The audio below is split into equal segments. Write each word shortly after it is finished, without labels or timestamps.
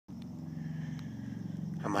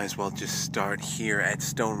I might as well just start here at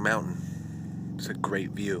Stone Mountain. It's a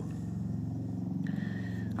great view.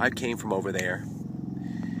 I came from over there,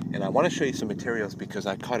 and I want to show you some materials because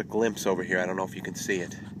I caught a glimpse over here. I don't know if you can see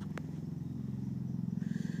it.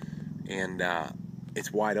 And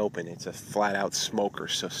it's wide open. It's a flat-out smoker,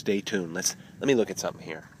 so stay tuned. Let me look at something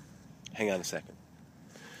here. Hang on a second.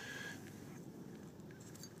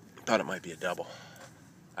 Thought it might be a double.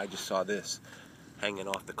 I just saw this hanging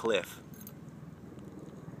off the cliff.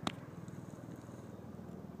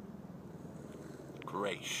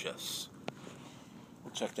 Gracious.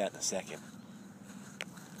 We'll check that in a second.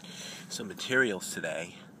 Some materials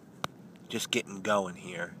today. Just getting going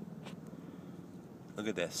here. Look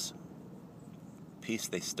at this. Piece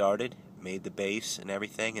they started, made the base and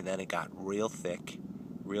everything, and then it got real thick,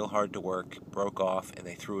 real hard to work, broke off, and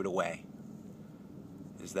they threw it away.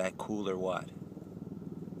 Is that cool or what?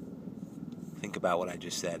 Think about what I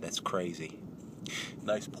just said. That's crazy.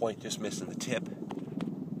 Nice point, just missing the tip.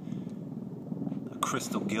 A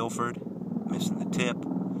crystal Guilford, missing the tip.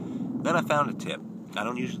 Then I found a tip. I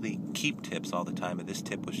don't usually keep tips all the time, but this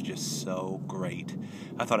tip was just so great.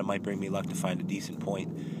 I thought it might bring me luck to find a decent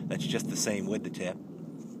point that's just the same with the tip.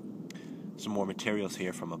 Some more materials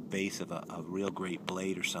here from a base of a real great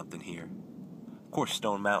blade or something here. Of course,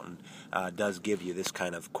 Stone Mountain does give you this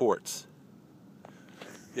kind of quartz.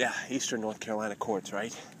 Yeah, Eastern North Carolina quartz,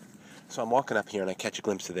 right? So I'm walking up here and I catch a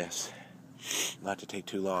glimpse of this. Not to take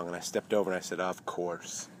too long, and I stepped over and I said, of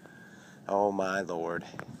course. Oh my Lord.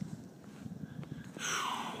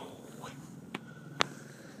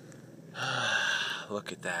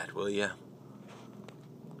 Look at that, will ya?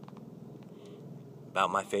 About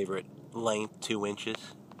my favorite length, 2 inches.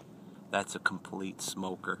 That's a complete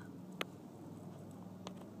smoker.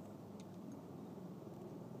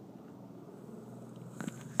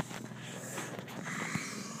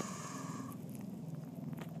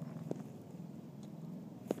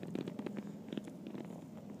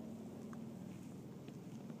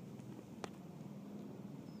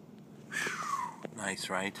 Nice,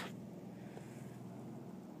 right?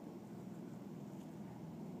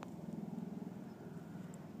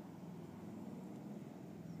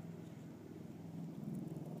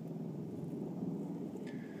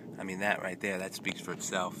 I mean, that right there, that speaks for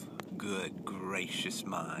itself. Good gracious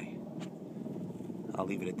my. I'll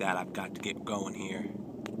leave it at that. I've got to get going here.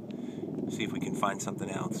 See if we can find something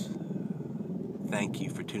else. Thank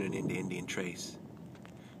you for tuning in to Indian Trace.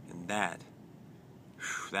 And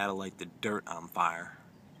that'll light the dirt on fire.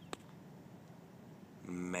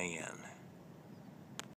 Man.